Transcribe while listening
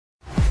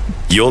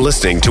You're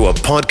listening to a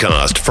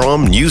podcast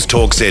from News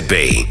Talk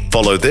ZB.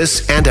 Follow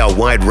this and our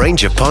wide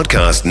range of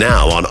podcasts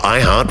now on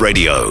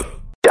iHeartRadio.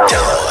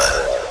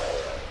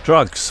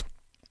 Drugs.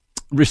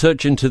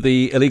 Research into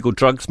the illegal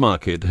drugs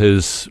market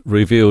has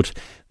revealed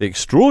the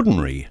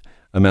extraordinary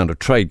amount of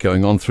trade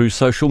going on through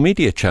social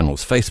media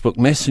channels, Facebook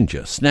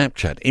Messenger,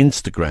 Snapchat,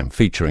 Instagram,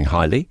 featuring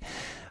highly,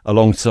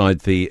 alongside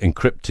the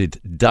encrypted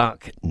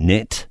dark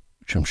net,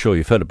 which I'm sure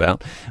you've heard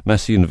about.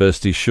 Massey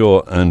University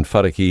Shaw and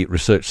Whākiri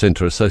Research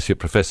Centre Associate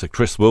Professor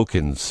Chris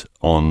Wilkins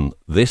on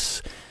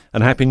this.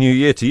 And Happy New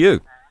Year to you.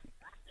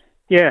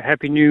 Yeah,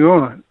 Happy New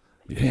Year.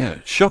 Yeah,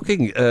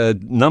 shocking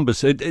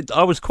numbers.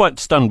 I was quite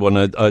stunned when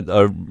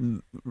I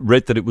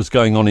read that it was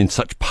going on in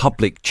such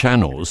public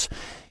channels.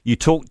 You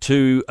talked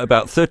to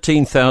about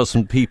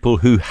 13,000 people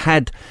who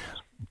had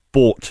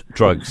bought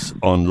drugs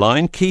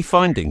online. Key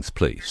findings,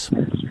 please.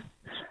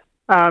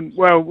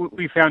 Well,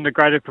 we found a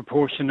greater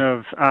proportion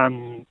of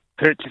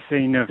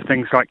purchasing of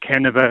things like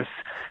cannabis,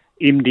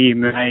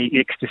 MDMA,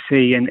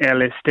 ecstasy and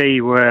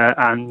LSD were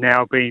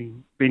now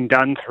being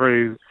done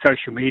through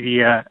social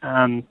media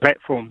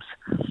platforms.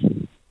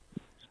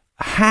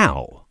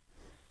 How?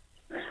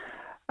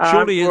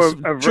 Surely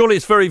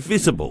it's very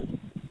visible.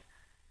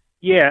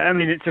 Yeah, I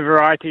mean, it's a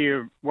variety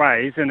of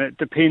ways, and it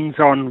depends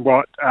on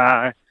what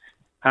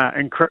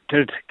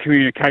encrypted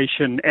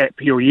communication app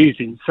you're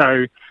using.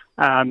 So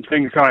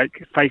things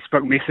like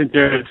Facebook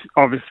Messenger is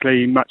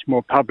obviously much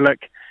more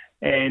public,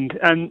 and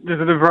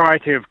there's a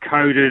variety of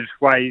coded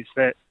ways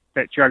that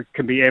drugs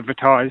can be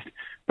advertised.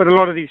 But a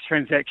lot of these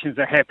transactions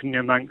are happening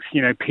amongst,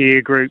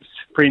 peer groups,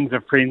 friends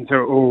of friends who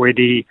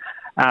already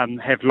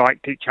have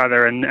liked each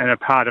other and are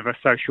part of a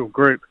social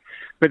group.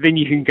 But then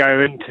you can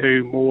go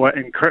into more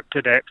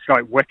encrypted apps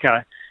like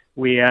Whākiri,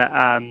 where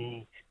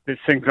there's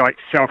things like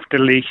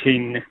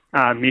self-deleting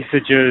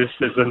messages,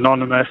 there's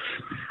anonymous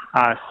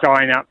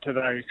sign up to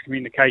those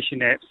communication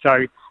apps.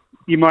 So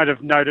you might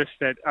have noticed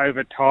that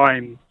over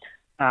time,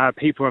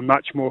 people are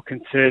much more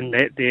concerned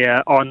that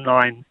their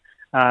online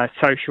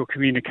social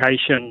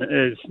communication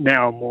is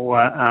now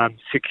more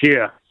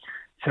secure.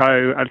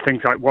 So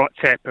things like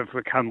WhatsApp have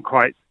become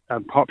quite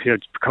popular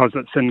because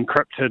it's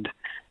encrypted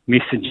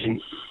messaging.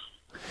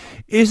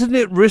 Isn't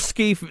it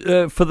risky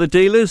for the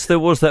dealers? There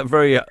was that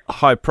very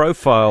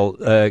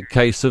high-profile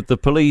case of the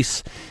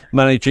police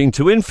managing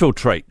to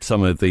infiltrate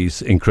some of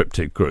these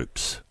encrypted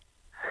groups.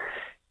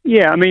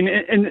 Yeah, I mean,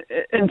 in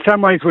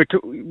some ways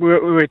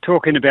we're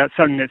talking about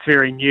something that's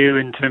very new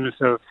in terms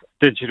of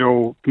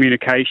digital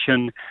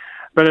communication,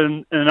 but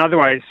in other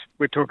ways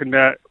we're talking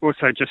about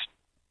also just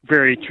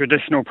very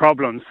traditional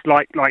problems,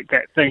 like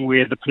that thing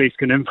where the police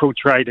can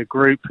infiltrate a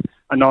group,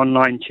 an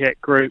online chat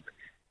group,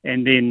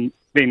 and then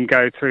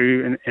go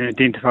through and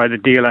identify the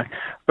dealer.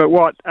 But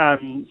what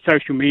these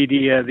social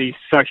media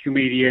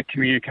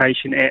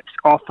communication apps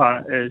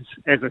offer is,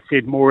 as I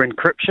said, more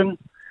encryption.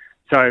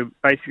 So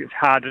basically it's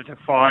harder to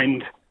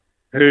find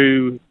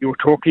who you're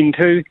talking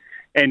to,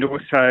 and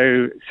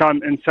also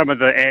in some of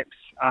the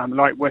apps,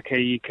 like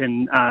Whākiri, you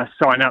can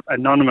sign up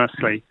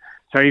anonymously.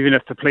 So even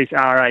if the police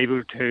are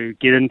able to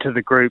get into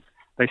the group,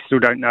 they still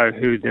don't know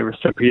who the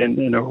recipient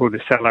and who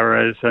the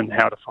seller is and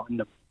how to find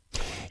them.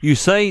 You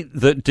say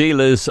that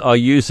dealers are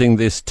using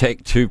this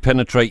tech to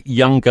penetrate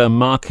younger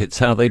markets.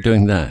 How are they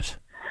doing that?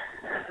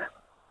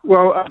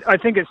 Well, I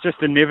think it's just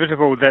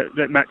inevitable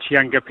that much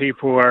younger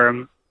people are,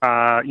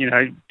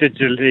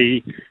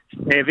 digitally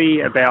savvy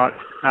about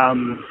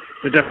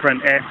the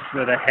different apps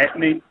that are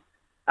happening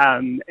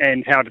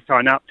and how to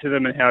sign up to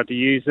them and how to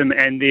use them.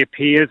 And their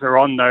peers are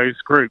on those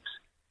groups.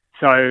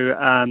 So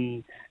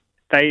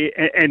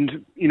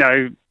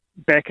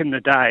back in the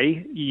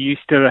day, you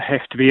used to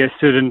have to be a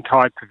certain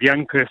type of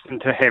young person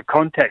to have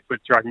contact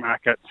with drug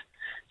markets.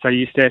 So you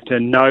used to have to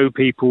know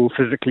people,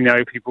 physically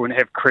know people, and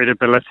have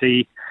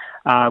credibility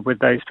with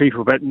those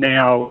people. But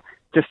now,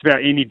 just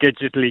about any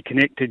digitally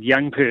connected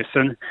young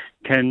person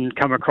can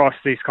come across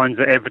these kinds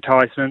of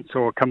advertisements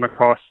or come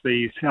across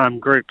these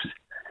groups.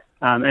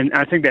 And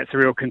I think that's a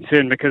real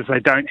concern because they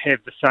don't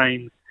have the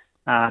same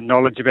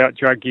knowledge about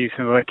drug use,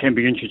 and they can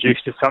be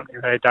introduced to something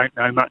they don't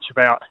know much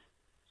about.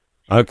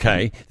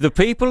 Okay. The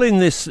people in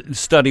this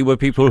study were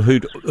people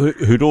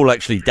who'd all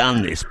actually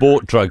done this,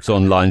 bought drugs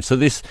online. So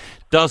this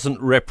doesn't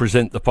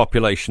represent the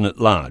population at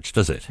large,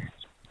 does it?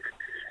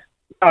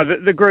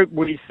 The group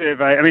we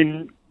survey, I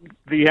mean,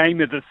 the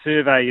aim of the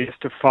survey is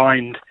to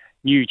find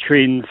new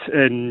trends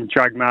in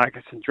drug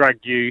markets and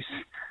drug use.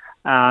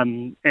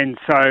 And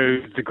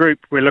so the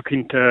group we're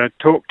looking to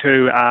talk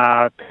to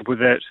are people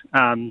that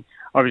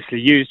obviously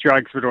use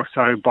drugs, but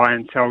also buy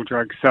and sell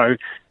drugs. So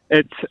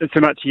it's a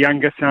much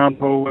younger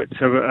sample. It's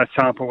a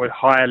sample with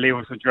higher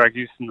levels of drug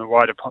use than the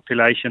wider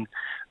population.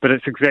 But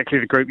it's exactly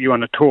the group you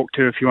want to talk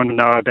to if you want to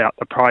know about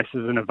the prices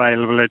and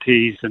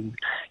availabilities and,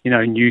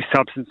 new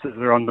substances that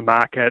are on the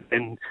market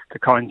and the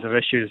kinds of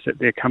issues that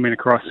they're coming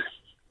across.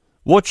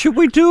 What should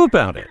we do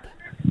about it?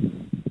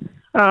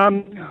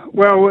 So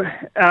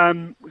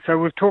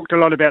we've talked a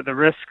lot about the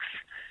risks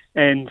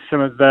and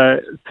some of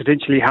the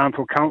potentially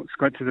harmful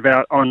consequences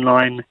about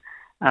online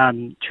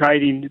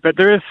trading. But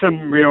there is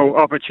some real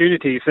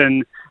opportunities,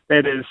 and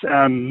that is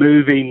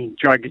moving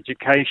drug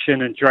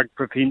education and drug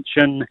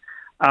prevention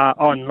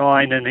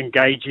online and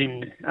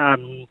engaging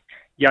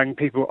young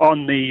people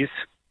on these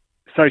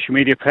social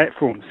media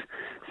platforms.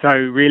 So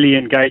really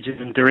engaging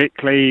them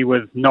directly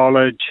with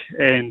knowledge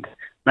and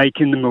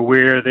making them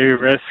aware of their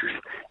risks,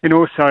 and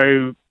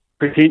also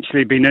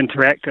potentially being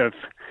interactive.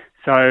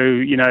 So,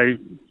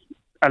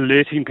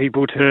 alerting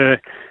people to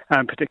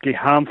particularly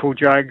harmful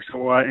drugs,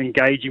 or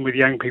engaging with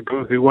young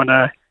people who want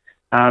to,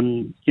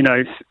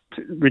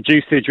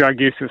 reduce their drug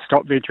use or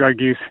stop their drug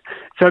use.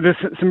 So there's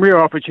some real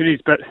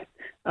opportunities, but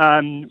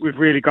we've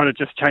really got to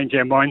just change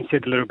our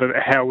mindset a little bit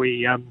about how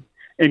we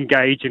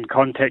engage and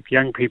contact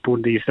young people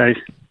these days.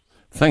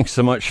 Thanks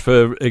so much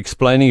for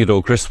explaining it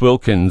all. Chris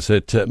Wilkins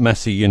at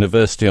Massey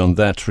University on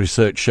that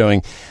research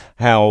showing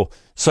how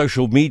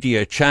social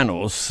media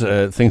channels,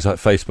 things like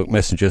Facebook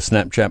Messenger,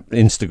 Snapchat,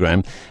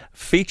 Instagram,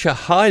 feature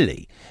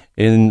highly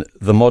in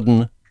the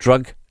modern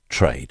drug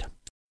trade.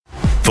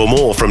 For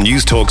more from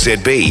News Talk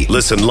ZB,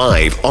 listen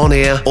live, on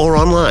air or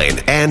online,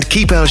 and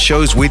keep our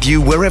shows with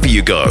you wherever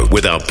you go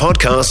with our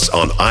podcasts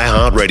on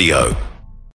iHeartRadio.